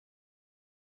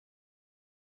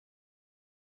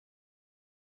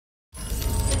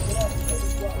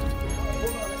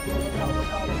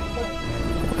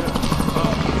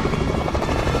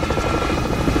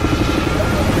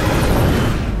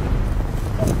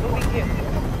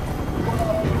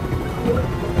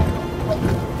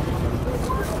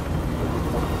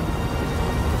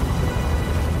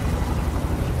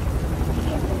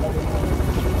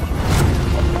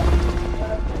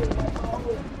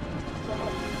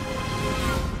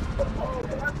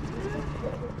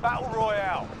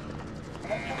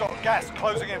Gas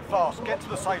closing in fast. Get to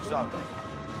the safe zone.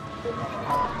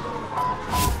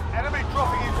 Enemy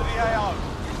dropping into the AO.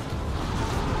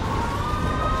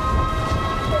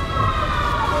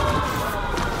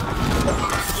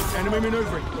 Enemy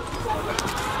maneuvering.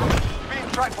 Being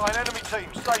tracked by an enemy team.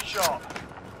 Stay sharp.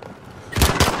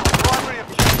 Primary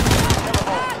objective. Kill them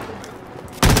all.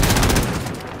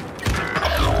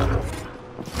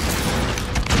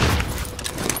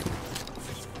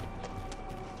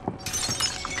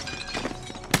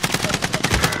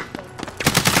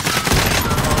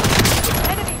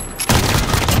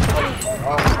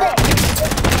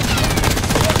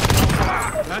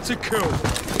 That's a kill.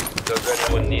 Does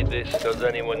anyone need this? Does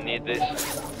anyone need this?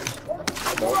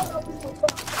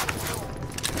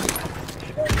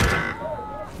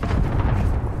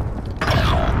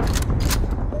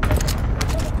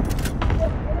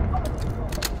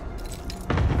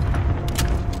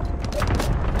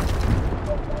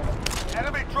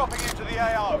 Enemy dropping into the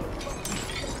AO.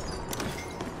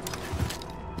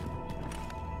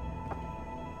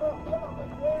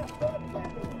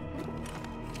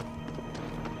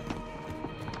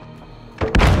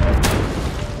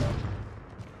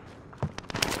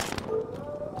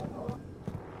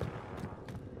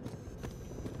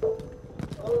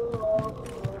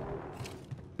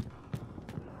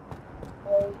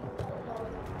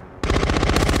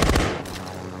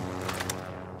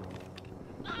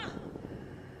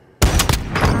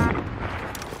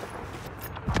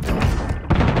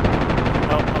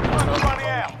 Running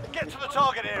out. Get to the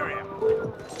target area.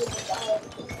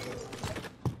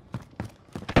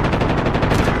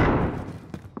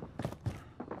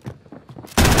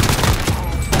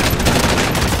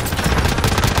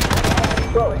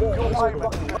 Your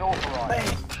payment has been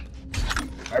authorized.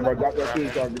 Everybody got that key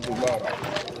so I can get this loud.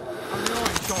 I'm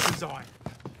lying, stop his eye.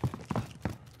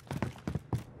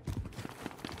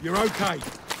 You're okay.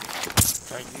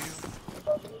 Thank you.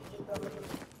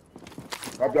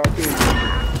 Got that key.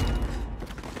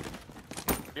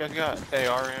 You guys got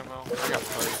AR ammo? I got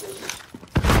plates.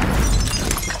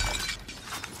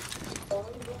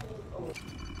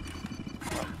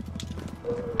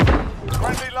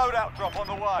 Friendly loadout drop on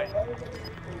the way.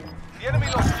 The enemy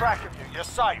lost track of you. You're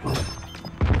safe.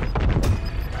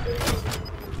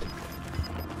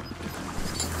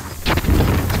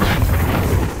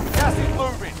 Gas is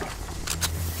moving.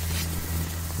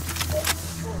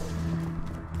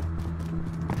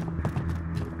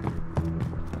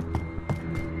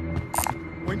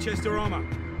 Winchester armor.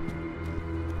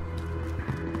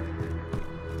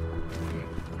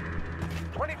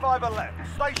 $25 are left.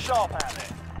 Stay sharp out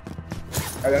there.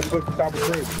 Hey, let's look at the top of the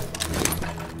bridge.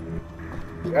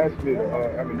 Actually,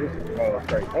 ammunition,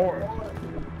 straight orange.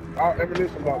 Our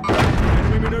ammunition box.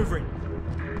 Enemy maneuvering.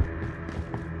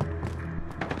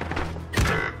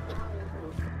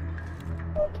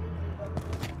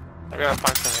 I gotta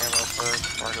find some ammo first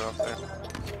before I go up there.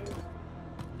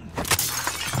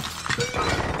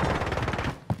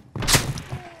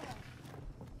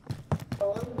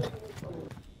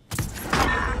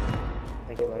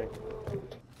 Thank you, buddy.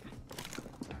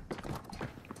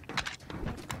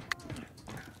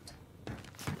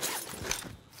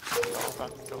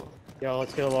 Yo,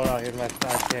 let's get a load out here, my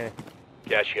 5K.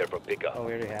 Cash here for pickup. Oh,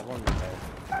 we already have one.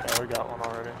 Yeah, we got one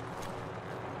already.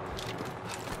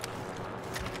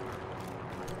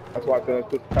 That's why I said let's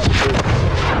put the top of the bridge.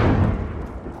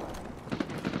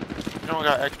 You know, I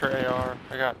got extra AR.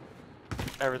 I got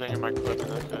everything in my clip.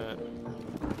 That's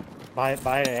it. Buy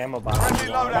an ammo box.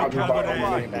 Friendly loadout drop on the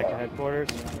way. Back to headquarters.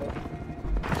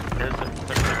 Here's the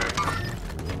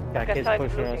Got kids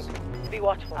pushing us. Be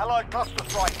watchful. Allied cluster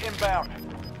strike inbound.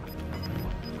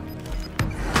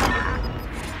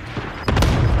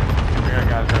 I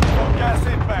got it. Gas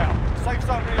inbound. Safe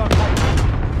zone relocated.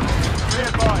 Be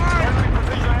advised. Enemy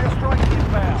precision airstrike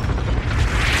inbound.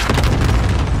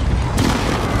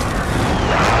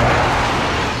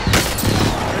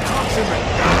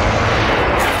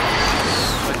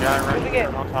 The guy right here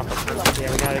on top of this.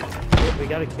 Yeah, we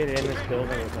got a kid in this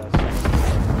building with us.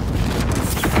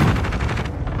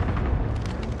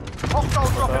 Hostile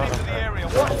dropping into the area.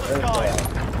 Watch the sky.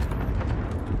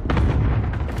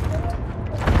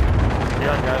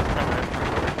 Yeah, guys coming in from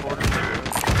the headquarters.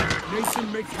 Nathan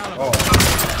McCallum.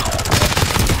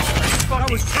 That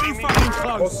was too fucking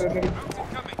close.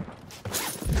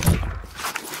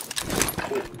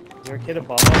 Your kid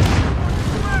above us.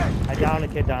 I downed a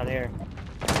kid down here.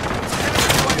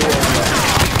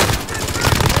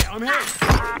 I'm hit.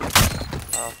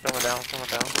 Coming down, coming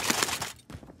down.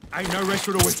 Ain't no rest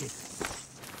for the wicked.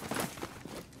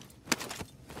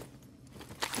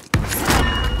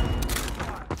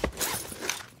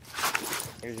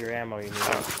 Here's your ammo you need.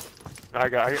 I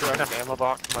have an ammo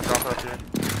box. I'm gonna drop it up here.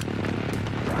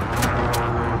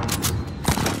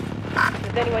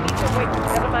 Does anyone need this? Wait,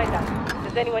 never mind that.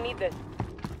 Does anyone need this?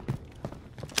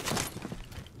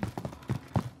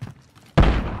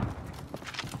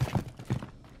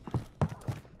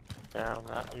 Down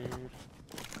that dude.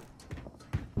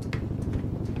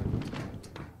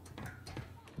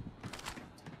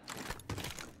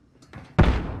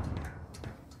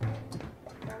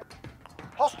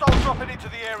 Hostiles dropping into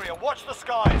the area. Watch the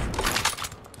skies.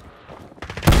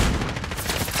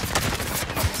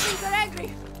 They're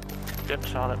angry. Getting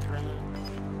shot at 3.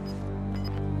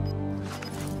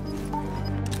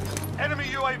 Enemy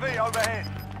UAV overhead.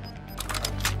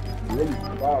 Really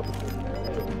survived this, man.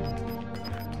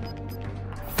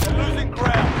 Losing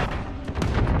ground.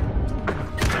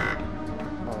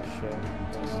 Oh shit.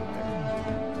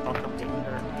 I'll come get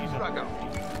her. He's up.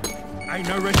 Ain't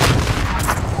no rest.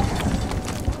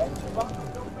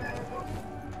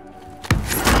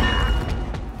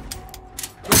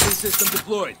 Weapon system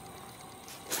deployed.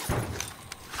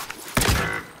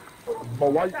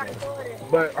 But why?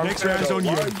 But I'm Next saying, round's though, on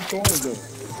why you. are you throwing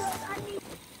them?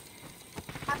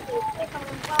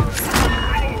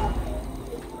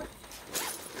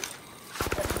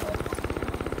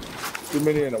 Too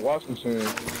many in the washing machine.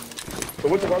 So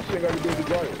what the washing machine got to do with the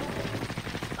dryer?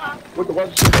 What the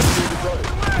washing machine got to do with the dryer?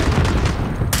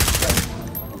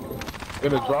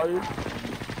 In the dryer?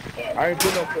 I ain't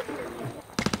put no.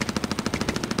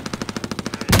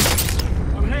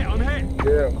 I'm hit.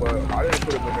 Yeah, but I didn't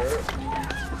put them in there.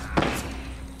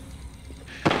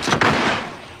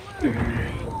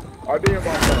 I did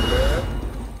my part, man.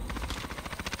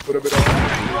 Put a bit on.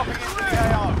 Dropping into the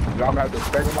AO. Y'all gonna have to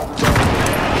bang them out the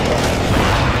door.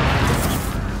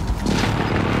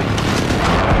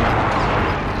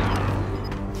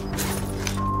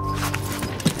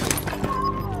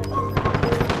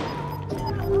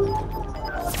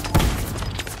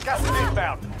 Gas is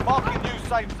inbound. Marking new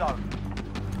safe zone.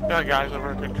 Got guys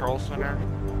over at Control Center.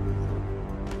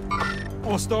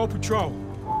 Hostile patrol.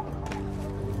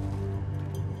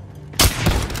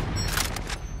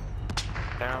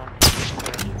 Down.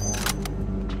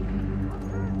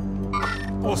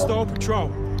 Hostile patrol.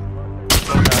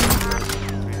 Still got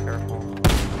it. Be careful.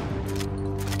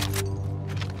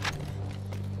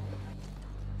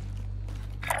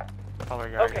 Other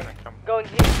guy Okay, gonna come. going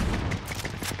here.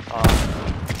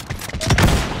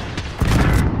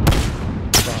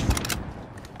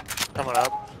 Coming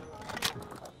up.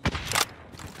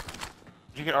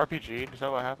 Did you get RPG'd? Is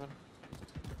that what happened?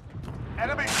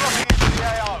 Enemy dropping into the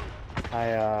AO.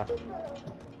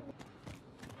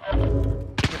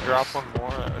 You can drop one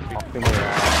more. That would be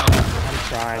I'm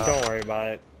trying. Don't worry about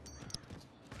it.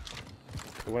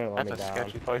 It wouldn't let That's me a down.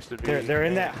 sketchy place to be. They're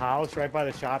in that house right by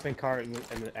the shopping cart in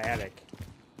the attic.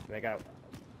 They got.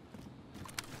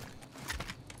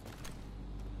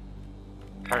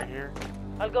 Right here?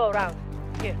 I'll go around.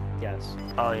 Here. Yes.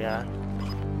 Oh, yeah.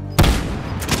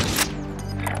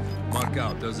 Mark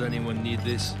out. Does anyone need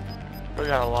this? We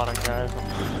got a lot of guys.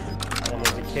 And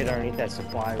there's a kid underneath that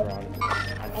supply run.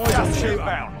 Gas is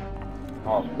inbound.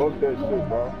 Oh, fuck that shit,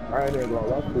 bro. I ain't even gonna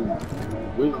lie to you.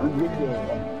 We doing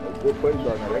a good place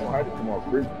right now. They gonna have to come off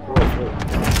free.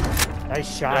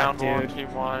 Nice shot, Down one, dude.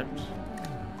 team wipes.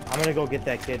 I'm gonna go get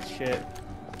that kid's shit.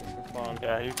 For fun.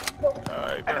 Yeah, you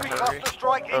better Enemy hurry. cluster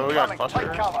strike Oh, we got incoming. cluster.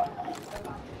 Take cover.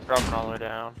 Dropping all the way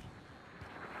down.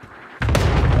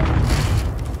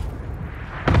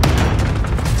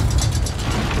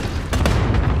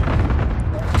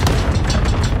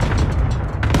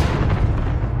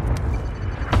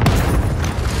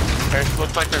 Okay, so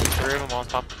looks like there's 3 of them on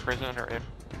top of the prison or in.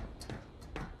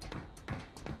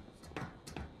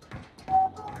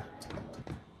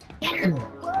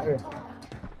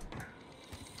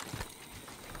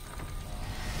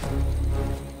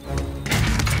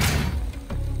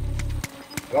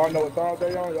 Y'all know what side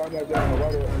they on? Y'all know they on the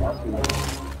right or I see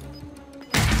it.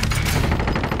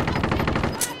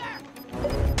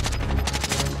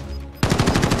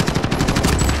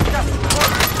 Gas is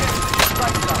closing in to your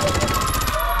safe zone.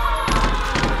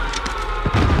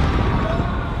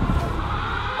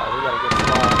 Oh, we gotta get the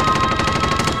ball.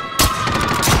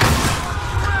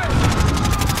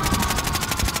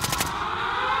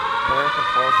 There's some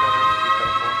floor centers, be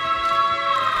careful.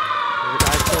 There's a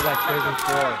guy still by prison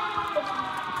floor.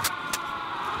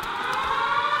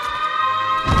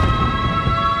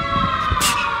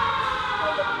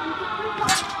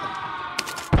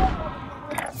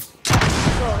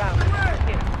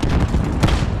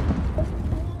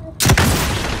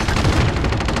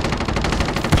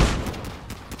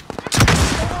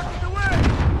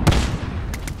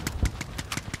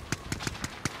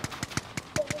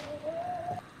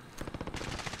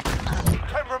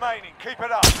 Keep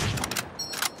it up.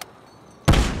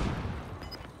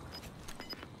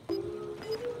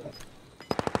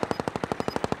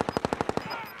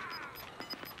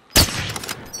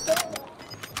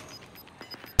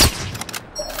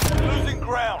 Losing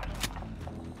ground.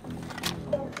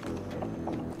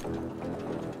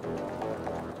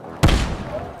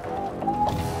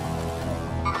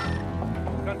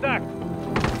 Contact.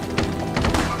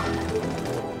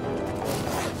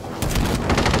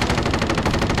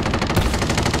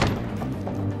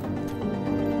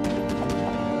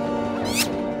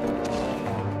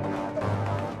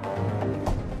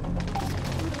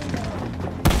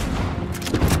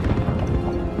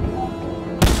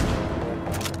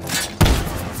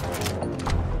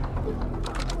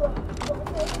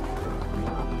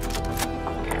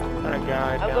 Got a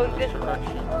guy I'm down going this this way.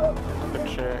 direction. Good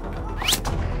check.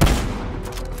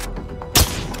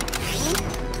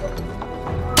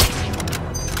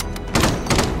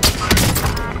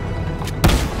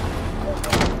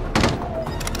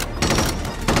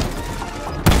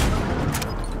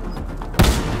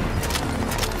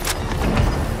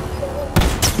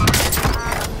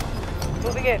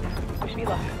 Moving in. Wish me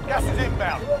luck. Gas is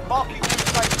inbound. Marking new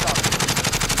safe zone.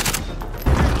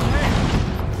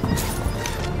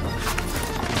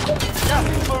 Gas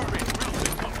is moving.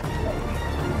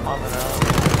 On the nose.